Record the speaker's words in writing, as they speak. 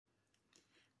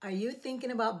Are you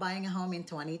thinking about buying a home in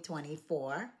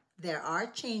 2024? There are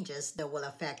changes that will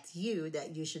affect you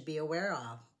that you should be aware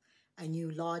of. A new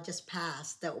law just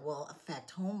passed that will affect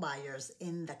home buyers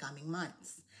in the coming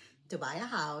months. To buy a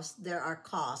house, there are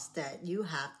costs that you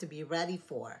have to be ready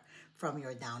for, from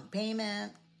your down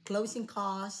payment, closing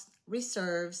costs,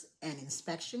 reserves, and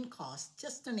inspection costs,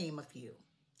 just to name a few.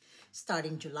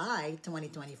 Starting July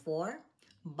 2024,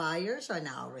 buyers are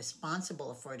now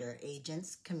responsible for their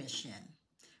agent's commission.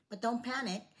 But don't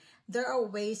panic. There are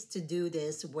ways to do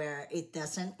this where it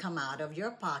doesn't come out of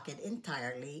your pocket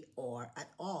entirely or at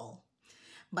all.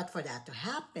 But for that to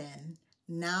happen,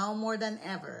 now more than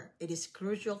ever, it is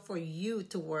crucial for you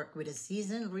to work with a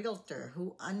seasoned realtor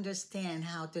who understands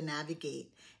how to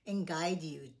navigate and guide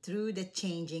you through the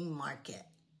changing market.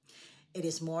 It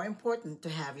is more important to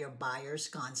have your buyer's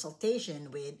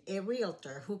consultation with a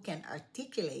realtor who can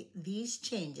articulate these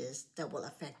changes that will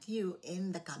affect you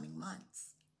in the coming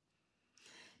months.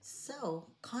 So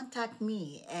contact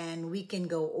me and we can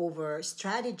go over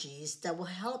strategies that will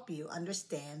help you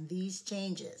understand these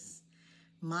changes.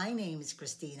 My name is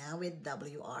Christina with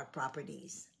WR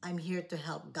Properties. I'm here to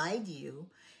help guide you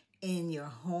in your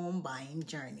home buying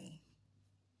journey.